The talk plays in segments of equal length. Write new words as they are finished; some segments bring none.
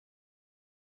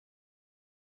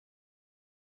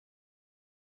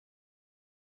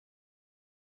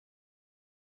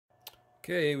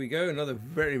Okay, here we go, another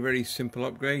very simple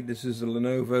upgrade. This is the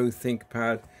Lenovo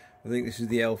Thinkpad. I think this is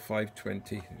the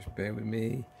L520. Just bear with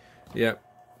me. Yep,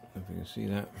 if you can see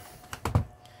that.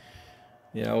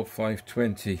 Yeah,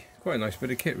 L520. Quite a nice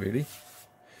bit of kit, really.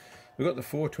 We've got the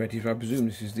 420s, I presume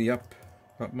this is the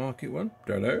upmarket one.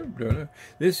 Don't know.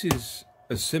 This is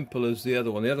as simple as the other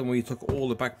one. The other one, you took all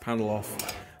the back panel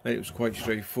off and it was quite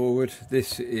straightforward.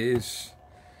 This is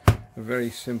a very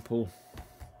simple,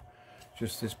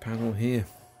 just this panel here.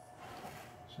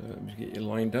 So let me get you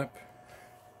lined up.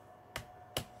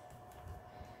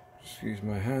 Excuse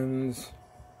my hands.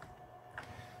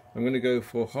 I'm going to go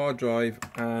for hard drive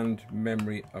and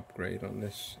memory upgrade on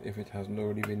this if it hasn't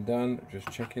already been done.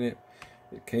 Just checking it.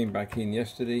 It came back in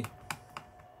yesterday.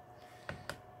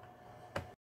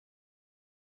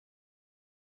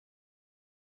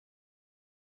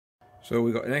 So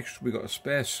we got a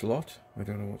spare slot. I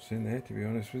don't know what's in there, to be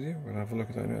honest with you. We'll have a look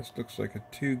at that now. It looks like a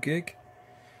 2 gig.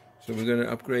 So we're going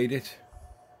to upgrade it.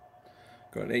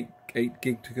 Got 8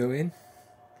 gig to go in.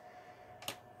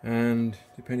 And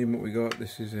depending on what we got,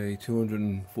 this is a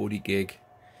 240 gig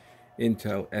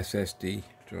Intel SSD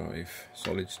drive,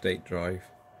 solid state drive.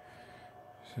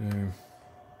 So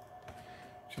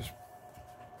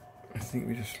I think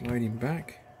we just slide him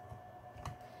back.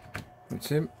 That's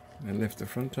him. And lift the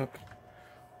front up.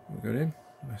 We've got him.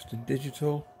 Western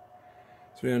Digital,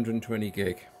 320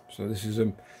 gig. So this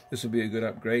will be a good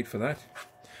upgrade for that.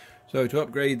 So to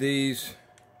upgrade these,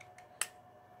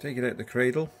 take it out the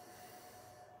cradle.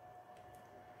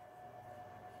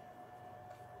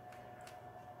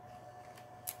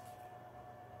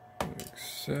 Like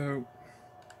so.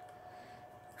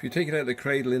 If you take it out of the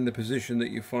cradle in the position that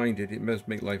you find it, it must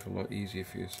make life a lot easier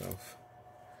for yourself.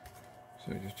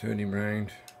 So just turn him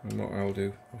round, and what I'll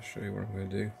do, I'll show you what I'm going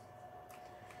to do.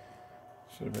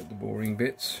 Sort of at the boring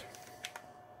bits.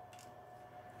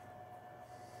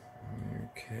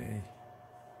 Okay.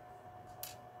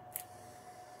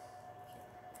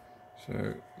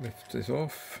 So lift this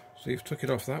off. So you've took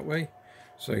it off that way,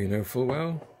 so you know full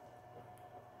well.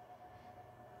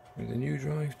 With the new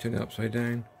drive, turn it upside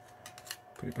down,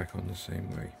 put it back on the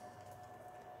same way.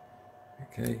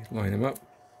 Okay, line them up.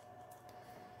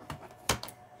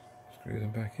 Screw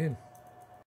them back in.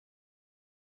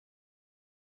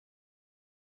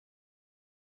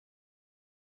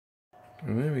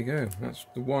 And there we go, that's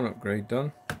the one upgrade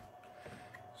done.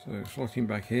 So slotting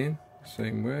back in,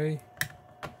 same way.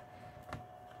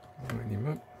 Line him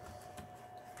up.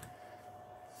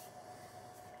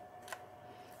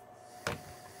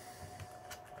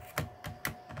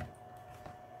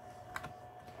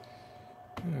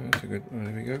 That's a good,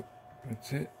 there we go,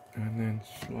 that's it. And then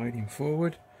sliding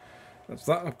forward. That's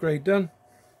that upgrade done.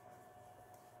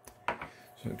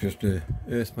 So just to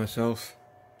earth myself,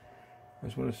 I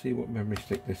just want to see what memory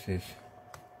stick this is.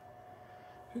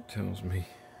 It tells me.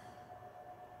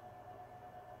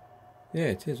 Yeah,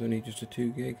 it is only just a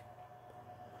 2 gig.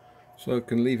 So I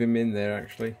can leave him in there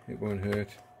actually, it won't hurt.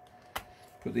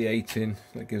 Put the 8 in,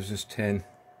 that gives us 10.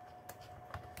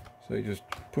 So you just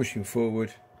push him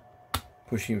forward,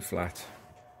 push him flat,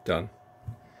 done.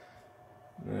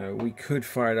 Now we could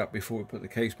fire it up before we put the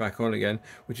case back on again,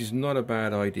 which is not a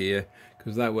bad idea,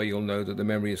 because that way you'll know that the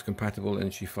memory is compatible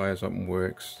and she fires up and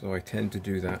works. So I tend to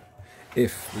do that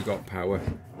if we got power,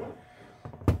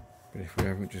 but if we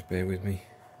haven't, just bear with me.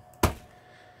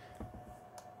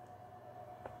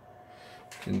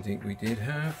 Didn't think we did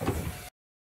have.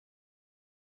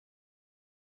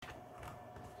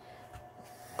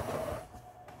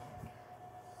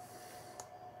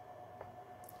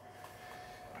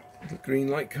 Little green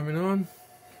light coming on.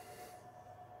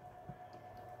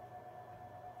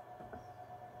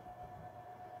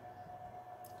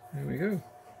 There we go.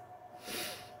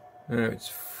 Now it's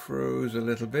froze a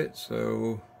little bit,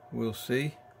 so we'll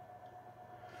see.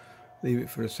 Leave it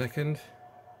for a second,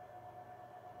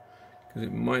 because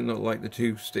it might not like the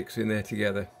 2 sticks in there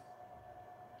together.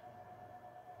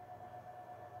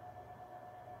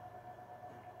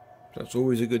 That's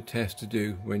always a good test to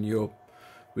do when you're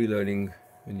reloading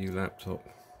a new laptop.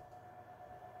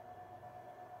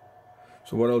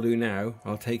 So what I'll do now,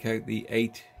 I'll take out the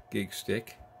 8 gig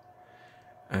stick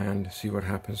and see what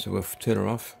happens. So we'll turn her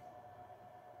off.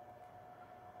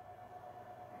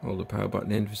 Hold the power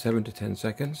button in for 7 to 10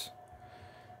 seconds.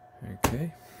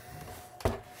 Okay.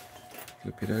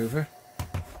 Flip it over.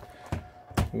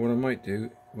 What I might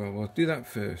do, well, we'll do that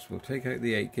first. We'll take out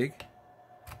the 8 gig.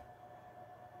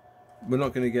 We're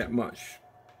not going to get much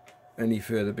any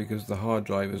further because the hard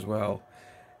drive as well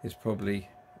is probably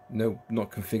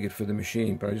not configured for the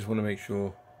machine, but I just want to make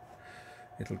sure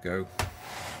it'll go.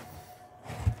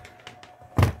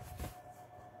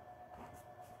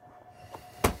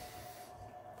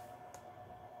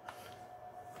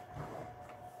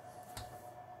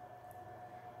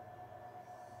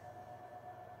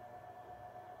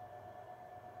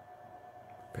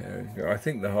 I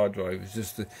think the hard drive is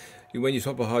just when you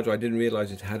swap a hard drive, I didn't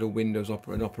realise it had a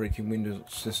an operating Windows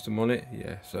system on it.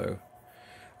 Yeah, so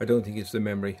I don't think it's the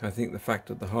memory. I think the fact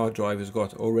that the hard drive has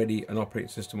got already an operating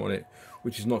system on it,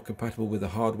 which is not compatible with the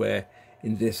hardware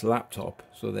in this laptop,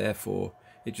 so therefore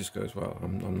it just goes, well,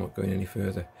 I'm not going any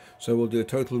further. So we'll do a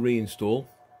total reinstall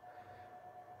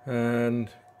and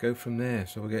go from there.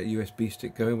 So we'll get a USB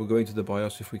stick going. We'll go into the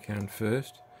BIOS if we can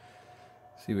first.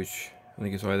 See which, I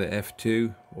think it's either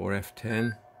F2 or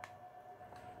F10.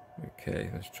 Okay,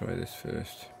 let's try this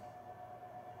first.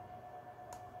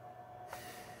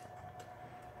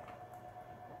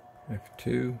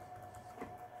 F2.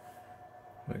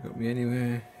 That got me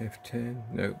anywhere. F10.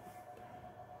 Nope.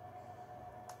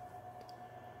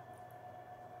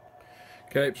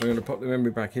 Okay, so I'm going to pop the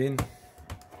memory back in.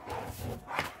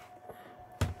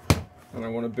 And I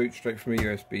want to boot straight from a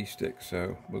USB stick,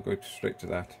 so we'll go straight to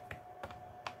that.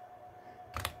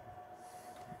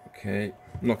 Okay,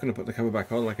 I'm not going to put the cover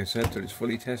back on, like I said, till it's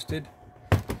fully tested.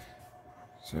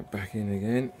 So back in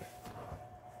again.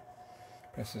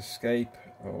 Press escape,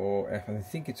 or I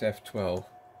think it's F12.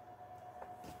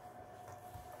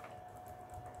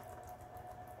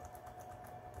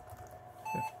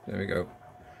 There we go.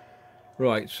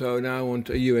 Right, so now I want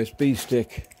a USB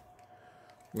stick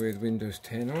with Windows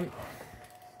 10 on.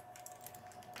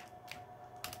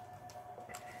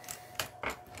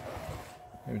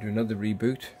 I'm going to do another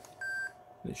reboot.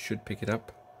 It should pick it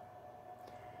up.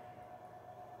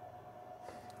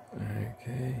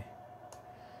 Okay.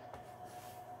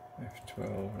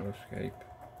 F12, escape.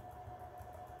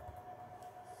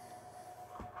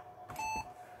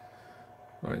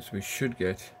 Right, so we should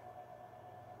get...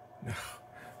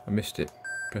 I missed it.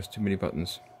 Pressed too many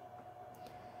buttons.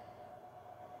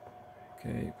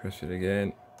 Okay, press it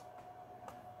again.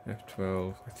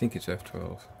 F12. I think it's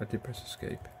F12. I did press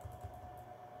escape.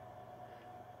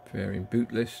 Variant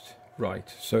boot list.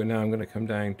 Right, so now I'm going to come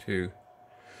down to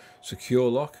secure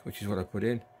lock, which is what I put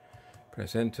in.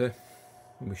 Press enter,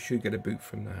 and we should get a boot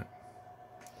from that.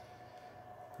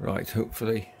 Right,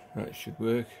 hopefully that should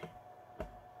work.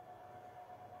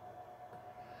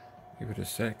 Give it a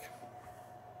sec.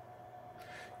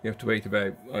 You have to wait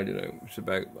about, I don't know, it's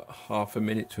about half a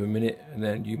minute to a minute, and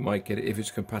then you might get it if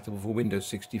it's compatible for Windows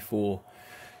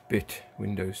 64-bit,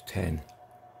 Windows 10.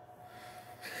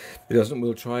 If it doesn't,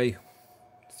 we'll try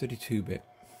 32-bit.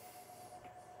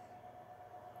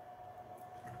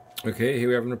 Okay, here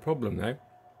we're having a problem now.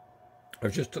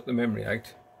 I've just took the memory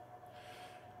out,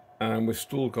 and we've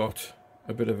still got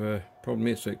a bit of a problem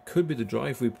here. So it could be the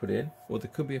drive we put in, or there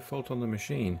could be a fault on the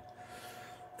machine.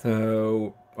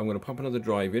 So I'm going to pop another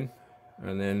drive in,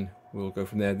 and then we'll go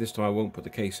from there. This time I won't put the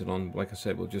casing on. Like I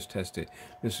said, we'll just test it.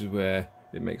 This is where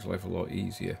it makes life a lot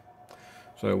easier.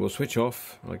 So we'll switch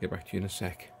off, and I'll get back to you in a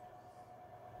sec.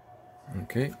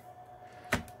 Okay,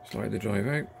 slide the drive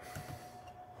out.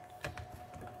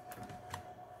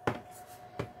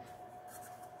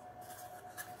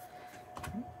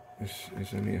 This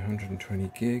is only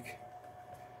 120 gig.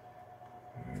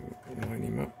 Line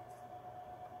him up.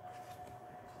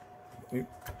 Yep.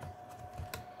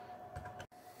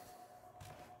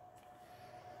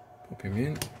 Pop him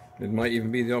in. It might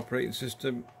even be the operating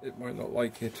system. It might not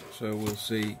like it, so we'll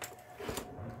see.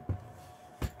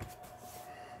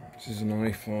 This is an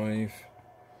i5.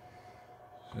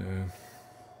 So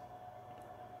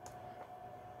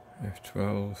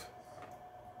F12.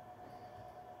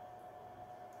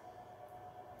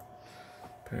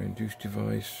 Power induced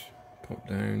device. Pop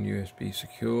down, USB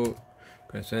secure.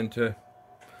 Press enter.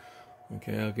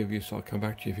 Okay, I'll come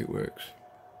back to you if it works.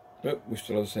 Nope, we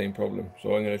still have the same problem.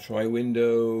 So I'm going to try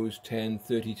Windows 10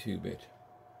 32-bit.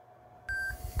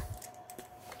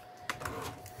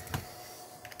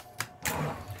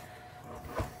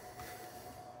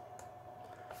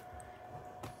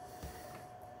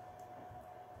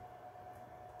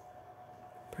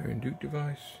 Power induced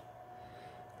device.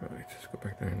 Right, let's go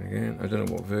back down again. I don't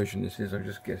know what version this is, I'm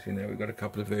just guessing there. We've got a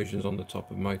couple of versions on the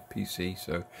top of my PC,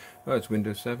 so... Oh, it's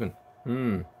Windows 7.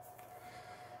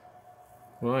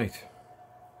 Right.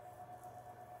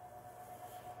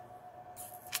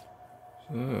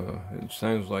 So, it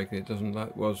sounds like it doesn't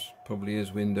like... probably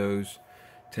is Windows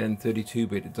 10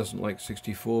 32-bit. It doesn't like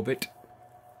 64-bit.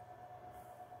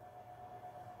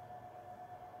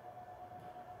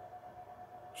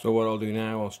 So what I'll do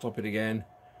now, I'll stop it again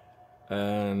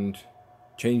and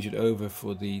change it over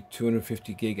for the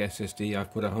 250 gig SSD.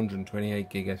 I've put 128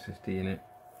 gig SSD in it.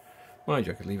 Mind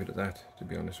you, I could leave it at that, to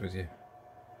be honest with you.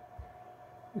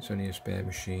 It's only a spare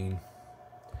machine.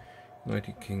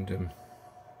 United Kingdom.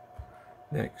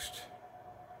 Next.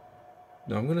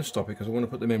 No, I'm going to stop it because I want to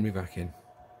put the memory back in.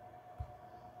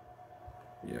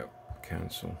 Yep,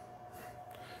 cancel.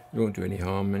 It won't do any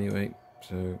harm anyway,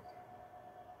 so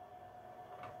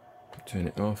turn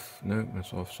it off. No,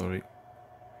 that's off, sorry.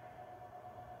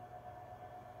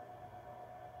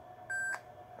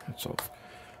 That's off.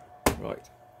 Right,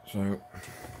 so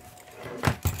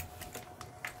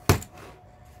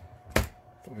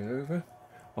pop it over.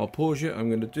 I'll pause you. I'm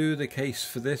going to do the case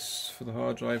for this, for the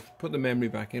hard drive. Put the memory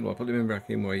back in. Well, I'll put the memory back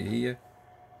in while you're here.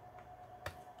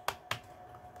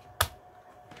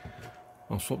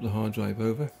 I'll swap the hard drive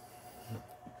over.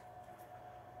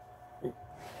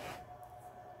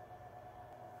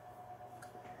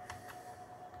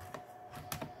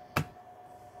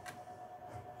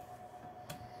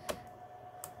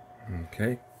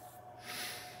 Okay.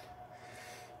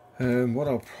 What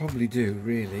I'll probably do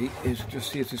really is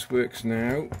just see if this works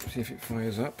now, see if it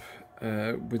fires up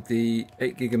with the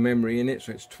 8 gig of memory in it,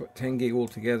 so it's 10 gig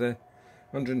altogether,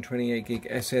 128 gig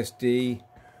SSD,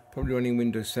 probably running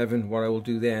Windows 7. What I will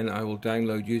do then, I will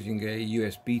download using a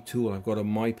USB tool I've got on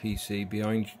my PC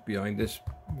behind this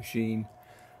machine,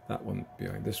 that one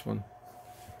behind this one,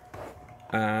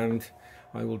 and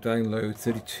I will download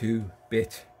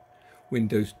 32-bit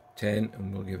Windows 10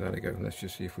 and we'll give that a go. Let's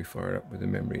just see if we fire it up with the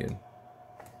memory in.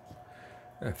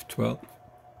 F12.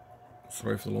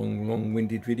 Sorry for the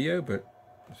long-winded video, but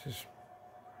this is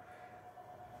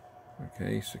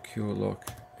okay. Secure lock,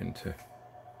 enter.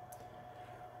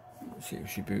 Let's see if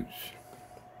she boots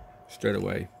straight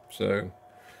away. So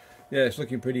yeah, it's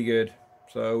looking pretty good.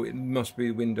 So it must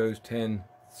be Windows 10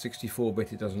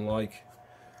 64-bit it doesn't like.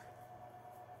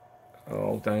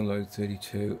 I'll download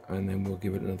 32 and then we'll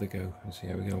give it another go and see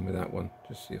how we get on with that one.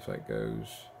 Just see if that goes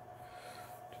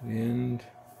to the end.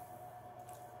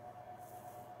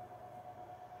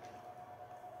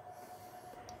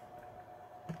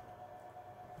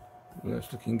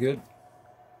 That's looking good.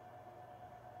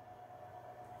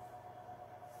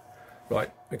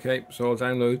 Right, okay, so I'll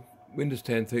download Windows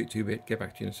 10 32-bit, get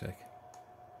back to you in a sec.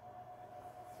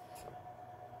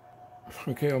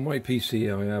 Okay, on my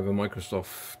PC I have a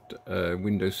Microsoft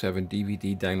Windows 7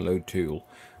 DVD download tool,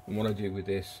 and what I do with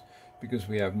this, because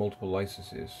we have multiple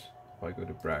licenses, if I go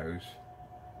to browse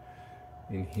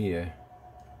in here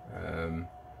and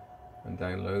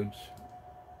downloads,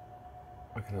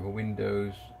 I can have a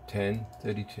Windows 10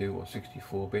 32 or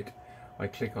 64-bit. I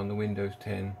click on the Windows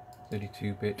 10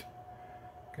 32-bit,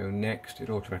 go next, it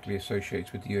automatically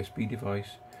associates with the USB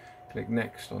device, click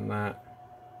next on that,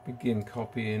 begin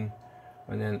copying,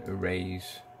 and then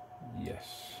erase.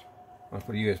 Yes, I've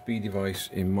got a USB device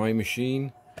in my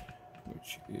machine,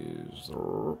 which is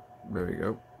there we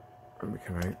go. Let me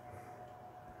come out.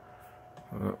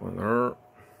 That one there.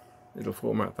 It'll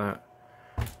format that,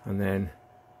 and then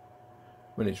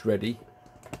when it's ready,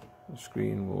 the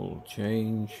screen will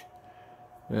change.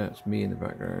 That's me in the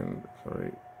background.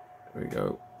 Sorry. There we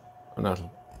go, and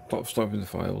that'll stop in the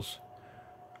files.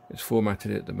 It's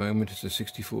formatted at the moment. It's a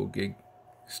 64 gig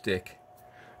stick.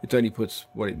 It only puts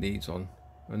what it needs on,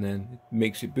 and then it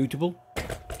makes it bootable.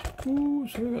 Ooh,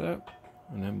 sorry about that.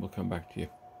 And then we'll come back to you.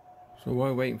 So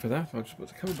while waiting for that, I'll just put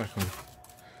the cover back on,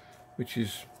 which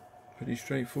is pretty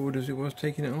straightforward as it was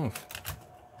taking it off.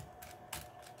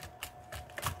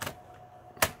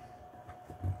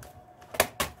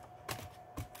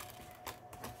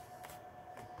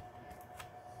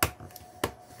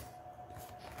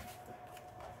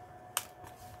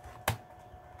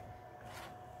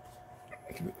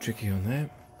 It's a bit tricky on there.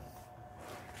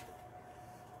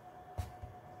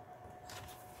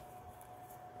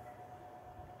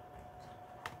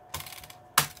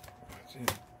 That's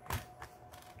it.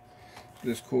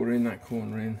 This corner in, that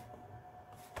corner in.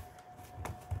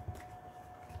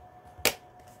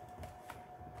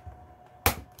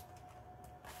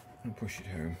 And push it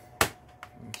home.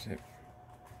 That's it.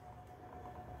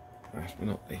 Last but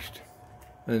not least.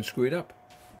 And then screw it up.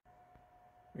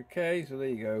 Okay, so there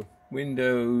you go.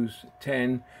 Windows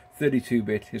 10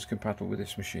 32-bit is compatible with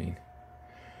this machine.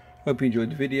 Hope you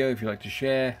enjoyed the video. If you'd like to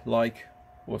share, like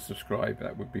or subscribe,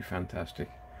 that would be fantastic.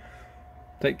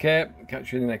 Take care.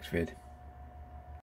 Catch you in the next vid.